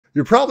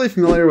You're probably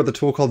familiar with a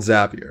tool called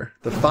Zapier,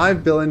 the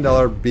 $5 billion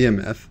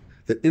behemoth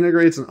that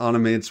integrates and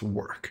automates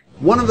work.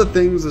 One of the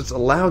things that's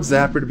allowed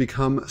Zapier to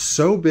become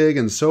so big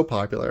and so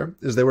popular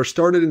is they were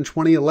started in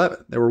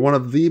 2011. They were one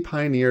of the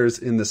pioneers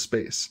in this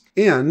space.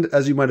 And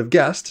as you might have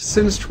guessed,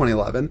 since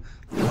 2011,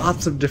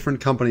 lots of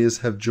different companies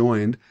have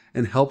joined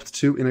and helped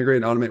to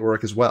integrate and automate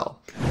work as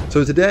well.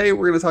 So today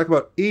we're going to talk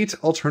about 8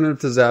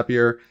 alternatives to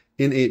Zapier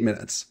in 8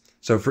 minutes.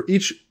 So for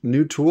each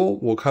new tool,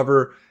 we'll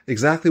cover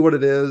exactly what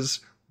it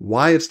is,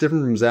 why it's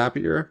different from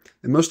Zapier,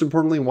 and most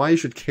importantly, why you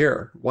should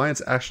care, why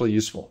it's actually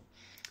useful.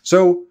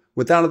 So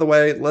with that out of the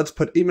way, let's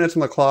put 8 minutes on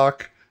the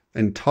clock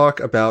and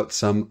talk about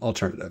some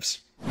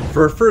alternatives.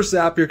 For our first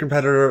Zapier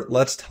competitor,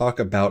 let's talk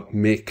about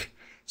Make.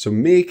 So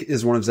Make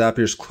is one of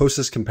Zapier's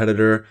closest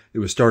competitor. It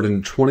was started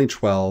in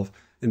 2012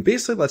 and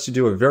basically lets you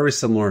do a very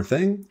similar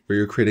thing where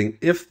you're creating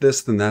if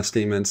this then that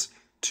statements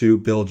to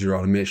build your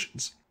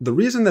automations. The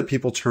reason that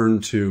people turn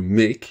to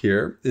Make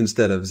here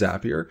instead of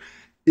Zapier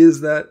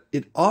is that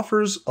it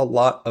offers a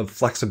lot of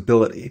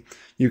flexibility.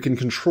 You can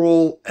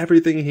control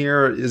everything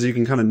here. As you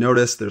can kind of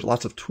notice, there's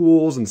lots of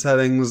tools and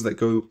settings that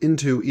go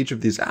into each of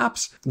these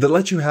apps that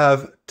let you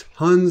have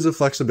tons of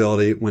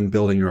flexibility when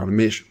building your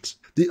automations.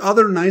 The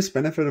other nice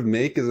benefit of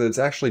Make is that it's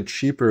actually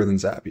cheaper than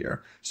Zapier.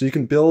 So you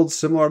can build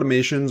similar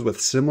automations with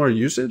similar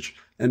usage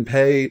and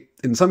pay,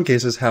 in some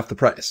cases, half the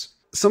price.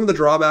 Some of the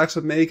drawbacks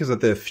of Make is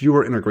that they have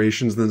fewer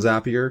integrations than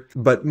Zapier,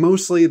 but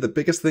mostly the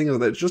biggest thing is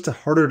that it's just a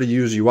harder to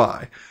use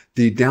UI.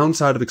 The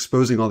downside of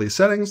exposing all these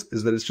settings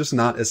is that it's just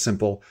not as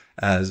simple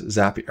as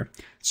Zapier.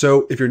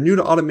 So if you're new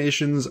to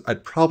automations,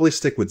 I'd probably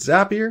stick with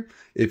Zapier.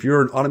 If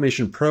you're an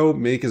automation pro,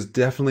 Make is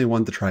definitely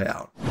one to try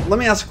out. Let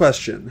me ask a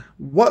question.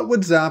 What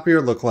would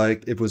Zapier look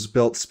like if it was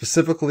built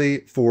specifically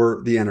for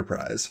the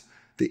enterprise?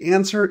 The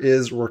answer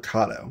is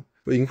Workato.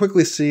 What you can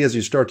quickly see as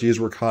you start to use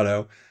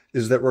Workato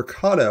is that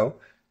Workato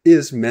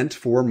is meant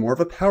for more of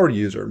a power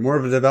user, more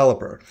of a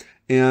developer.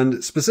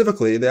 And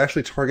specifically, they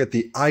actually target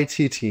the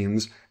IT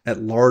teams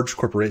at large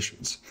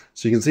corporations.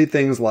 So you can see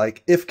things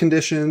like if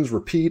conditions,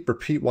 repeat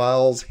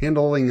whiles,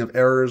 handling of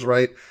errors,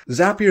 right?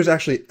 Zapier is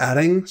actually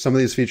adding some of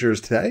these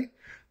features today,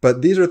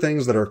 but these are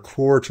things that are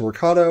core to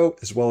Workato,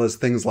 as well as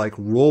things like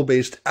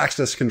role-based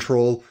access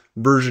control,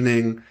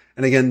 versioning,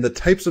 and again, the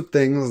types of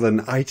things that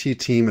an IT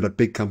team at a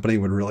big company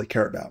would really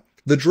care about.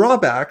 The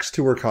drawbacks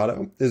to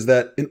Workato is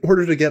that in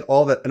order to get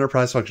all that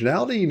enterprise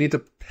functionality, you need to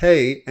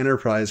pay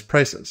enterprise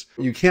prices.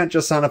 You can't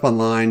just sign up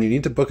online. You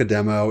need to book a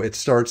demo. It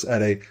starts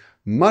at a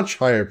much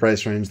higher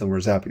price range than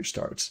where Zapier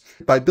starts.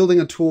 By building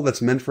a tool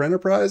that's meant for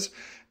enterprise,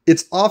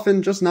 it's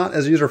often just not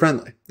as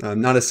user-friendly,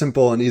 not as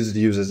simple and easy to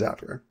use as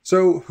Zapier.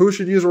 So who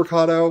should use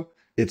Workato?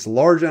 It's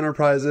large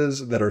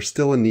enterprises that are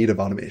still in need of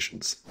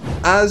automations.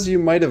 As you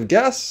might have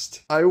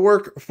guessed, I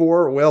work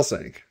for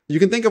Whalesync. You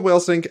can think of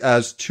Whalesync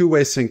as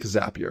two-way sync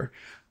Zapier.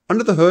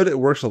 Under the hood, it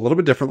works a little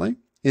bit differently.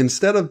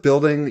 Instead of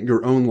building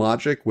your own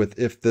logic with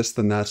if this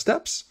then that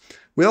steps,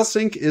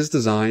 Whalesync is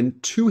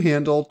designed to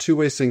handle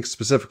two-way sync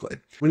specifically.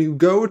 When you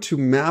go to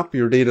map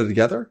your data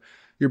together,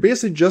 you're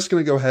basically just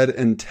going to go ahead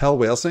and tell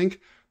Whalesync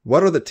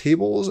what are the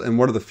tables and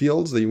what are the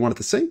fields that you want it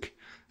to sync,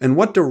 and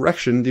what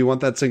direction do you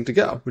want that sync to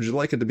go? Would you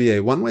like it to be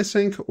a one-way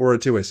sync or a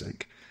two-way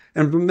sync?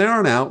 And from there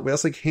on out,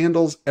 Whalesync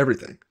handles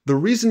everything. The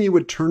reason you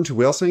would turn to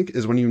Whalesync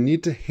is when you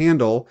need to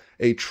handle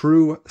a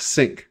true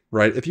sync,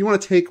 right? If you want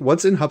to take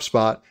what's in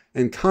HubSpot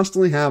and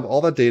constantly have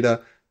all that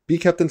data be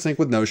kept in sync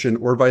with Notion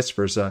or vice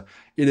versa,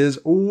 it is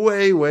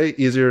way, way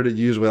easier to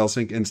use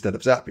Whalesync instead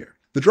of Zapier.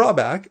 The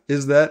drawback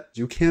is that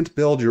you can't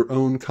build your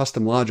own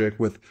custom logic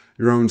with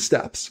your own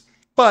steps.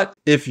 But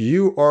if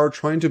you are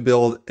trying to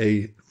build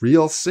a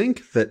real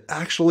sync that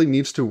actually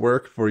needs to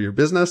work for your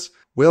business,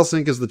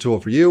 Whalesync is the tool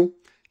for you.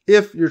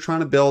 If you're trying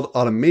to build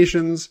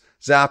automations,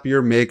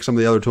 Zapier, Make, some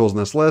of the other tools in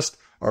this list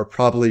are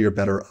probably your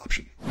better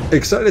option.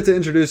 Excited to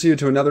introduce you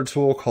to another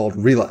tool called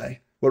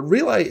Relay. What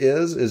Relay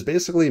is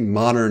basically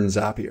modern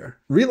Zapier.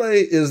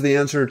 Relay is the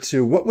answer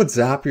to what would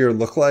Zapier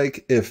look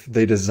like if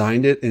they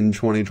designed it in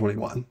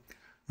 2021.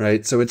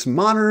 Right? So it's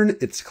modern,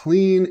 it's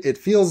clean, it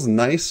feels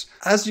nice.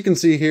 As you can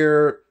see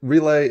here,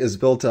 Relay is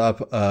built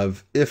up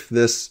of if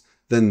this,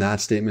 then that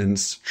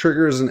statements,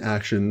 triggers and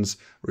actions,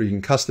 where you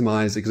can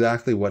customize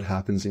exactly what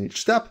happens in each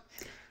step,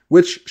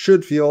 which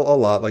should feel a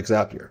lot like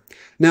Zapier.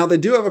 Now, they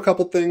do have a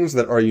couple things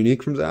that are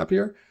unique from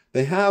Zapier.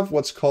 They have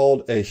what's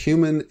called a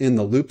human in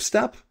the loop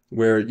step,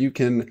 where you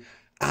can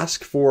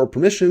ask for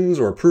permissions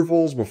or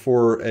approvals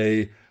before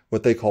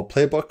what they call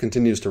playbook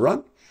continues to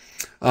run.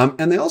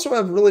 And they also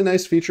have really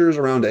nice features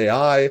around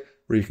AI,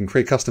 where you can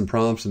create custom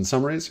prompts and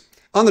summaries.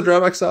 On the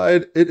drawback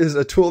side, it is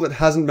a tool that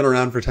hasn't been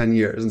around for 10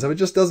 years. And so it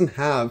just doesn't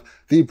have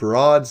the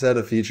broad set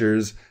of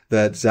features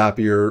that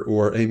Zapier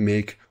or a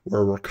Make or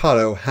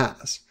Workato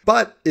has.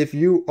 But if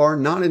you are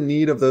not in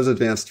need of those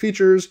advanced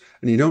features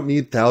and you don't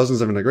need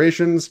thousands of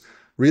integrations,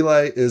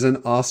 Relay is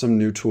an awesome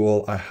new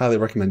tool I highly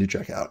recommend you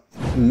check out.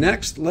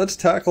 Next, let's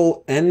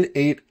tackle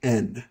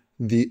N8N,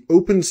 the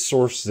open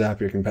source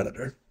Zapier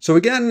competitor. So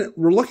again,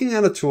 we're looking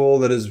at a tool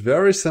that is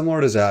very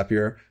similar to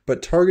Zapier,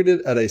 but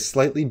targeted at a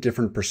slightly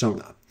different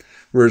persona.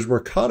 Whereas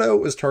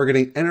Workato is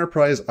targeting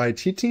enterprise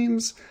IT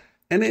teams,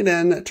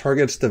 N8N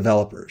targets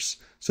developers.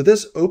 So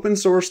this open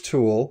source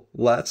tool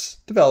lets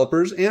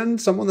developers and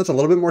someone that's a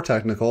little bit more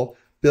technical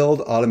build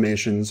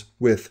automations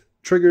with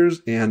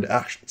triggers and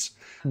actions.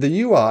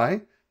 The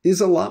UI is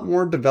a lot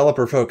more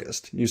developer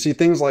focused. You see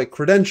things like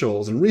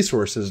credentials and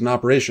resources and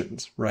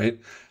operations, right?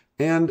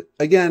 And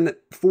again,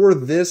 for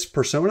this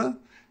persona,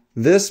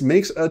 this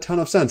makes a ton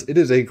of sense. It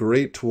is a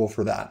great tool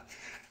for that.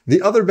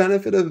 The other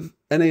benefit of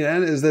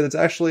N8N is that it's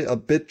actually a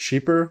bit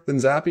cheaper than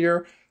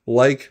Zapier.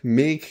 Like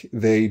Make,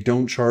 they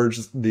don't charge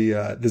the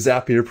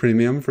Zapier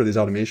premium for these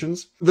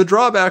automations. The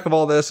drawback of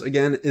all this,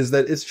 again, is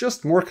that it's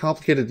just more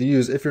complicated to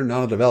use if you're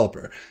not a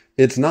developer.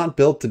 It's not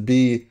built to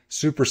be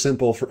super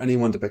simple for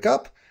anyone to pick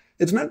up.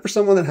 It's meant for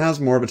someone that has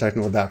more of a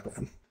technical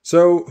background.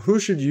 So who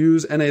should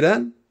use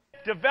N8N?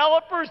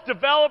 Developers,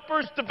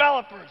 developers,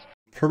 developers.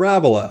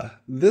 Parabola.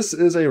 This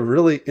is a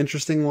really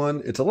interesting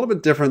one. It's a little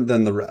bit different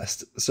than the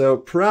rest. So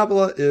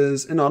Parabola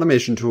is an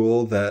automation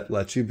tool that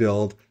lets you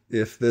build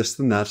if this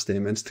then that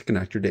statements to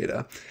connect your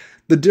data.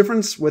 The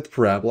difference with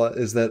Parabola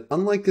is that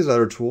unlike these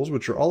other tools,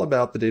 which are all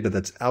about the data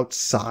that's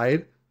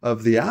outside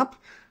of the app,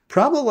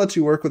 Parabola lets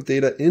you work with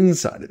data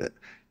inside of it.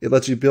 It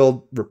lets you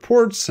build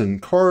reports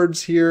and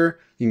cards here.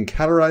 You can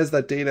categorize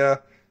that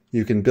data.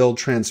 You can build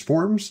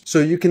transforms. So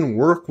you can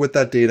work with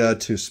that data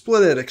to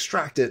split it,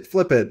 extract it,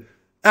 flip it,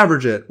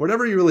 average it,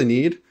 whatever you really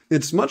need.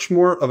 It's much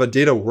more of a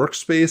data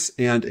workspace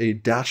and a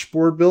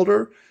dashboard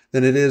builder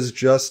than it is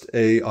just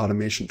a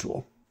automation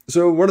tool.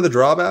 So what are the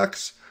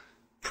drawbacks?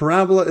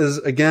 Parabola is,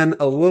 again,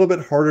 a little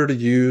bit harder to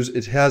use.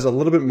 It has a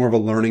little bit more of a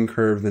learning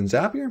curve than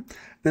Zapier, and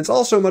it's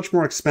also much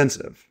more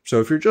expensive. So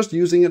if you're just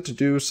using it to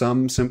do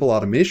some simple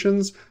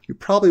automations, you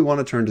probably want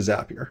to turn to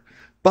Zapier.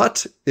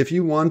 But if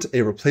you want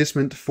a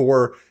replacement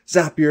for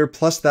Zapier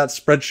plus that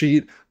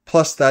spreadsheet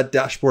plus that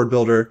dashboard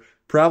builder,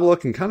 Parabola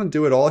can kind of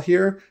do it all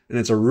here, and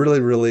it's a really,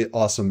 really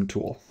awesome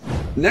tool.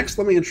 Next,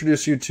 let me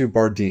introduce you to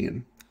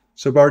Bardeen.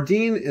 So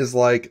Bardeen is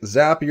like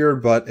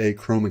Zapier, but a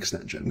Chrome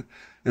extension.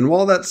 And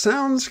while that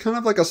sounds kind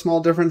of like a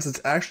small difference,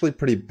 it's actually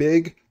pretty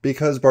big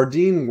because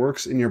Bardeen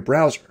works in your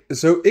browser.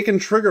 So it can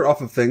trigger off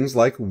of things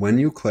like when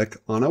you click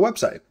on a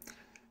website.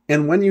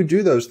 And when you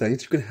do those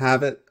things, you can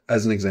have it,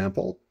 as an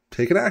example,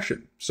 take an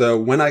action. So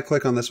when I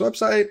click on this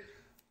website,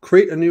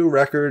 create a new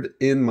record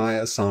in my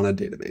Asana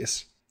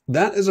database.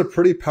 That is a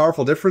pretty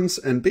powerful difference,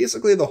 and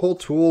basically the whole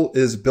tool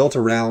is built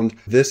around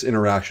this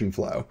interaction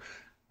flow,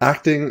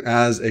 acting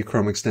as a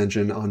Chrome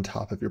extension on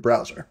top of your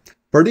browser.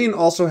 Bardeen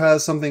also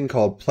has something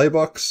called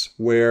playbooks,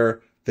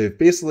 where they've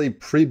basically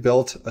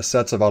pre-built a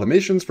sets of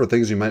automations for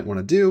things you might want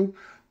to do,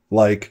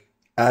 like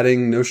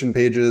adding Notion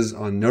pages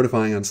on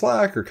notifying on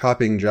Slack or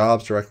copying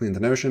jobs directly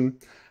into Notion.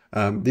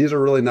 These are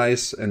really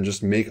nice and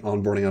just make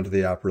onboarding onto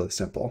the app really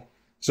simple.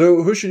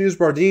 So who should use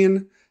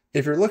Bardeen?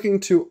 If you're looking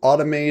to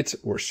automate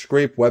or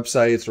scrape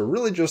websites or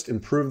really just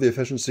improve the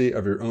efficiency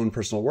of your own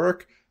personal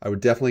work, I would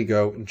definitely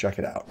go and check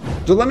it out.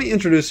 So let me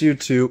introduce you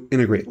to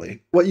Integrately.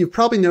 What you've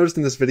probably noticed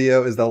in this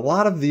video is that a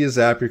lot of these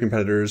Zapier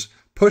competitors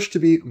push to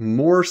be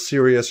more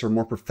serious or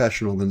more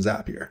professional than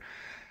Zapier.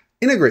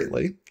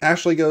 Integrately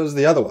actually goes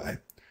the other way.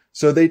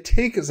 So they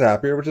take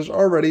Zapier, which is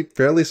already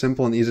fairly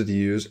simple and easy to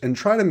use, and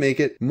try to make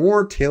it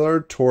more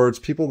tailored towards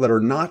people that are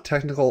not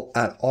technical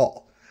at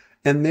all.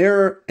 And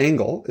their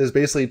angle is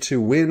basically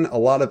to win a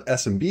lot of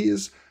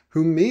SMBs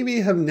who maybe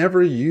have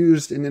never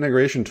used an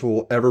integration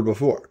tool ever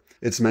before.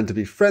 It's meant to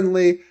be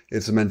friendly.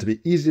 It's meant to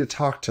be easy to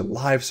talk to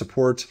live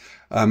support.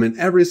 And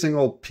every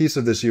single piece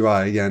of this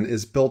UI, again,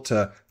 is built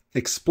to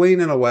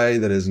explain in a way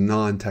that is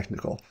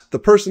non-technical. The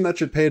person that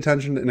should pay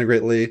attention to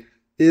Integrately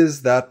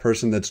is that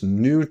person that's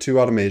new to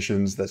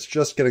automations, that's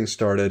just getting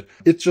started.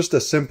 It's just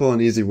a simple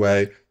and easy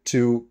way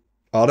to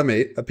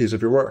automate a piece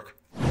of your work.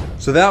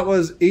 So that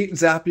was 8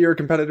 Zapier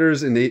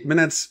competitors in 8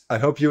 minutes. I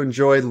hope you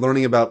enjoyed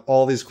learning about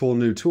all these cool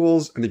new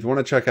tools. And if you want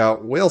to check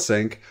out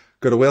Whalesync,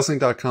 go to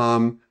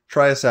whalesync.com,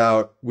 try us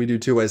out. We do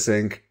two-way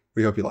sync.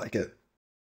 We hope you like it.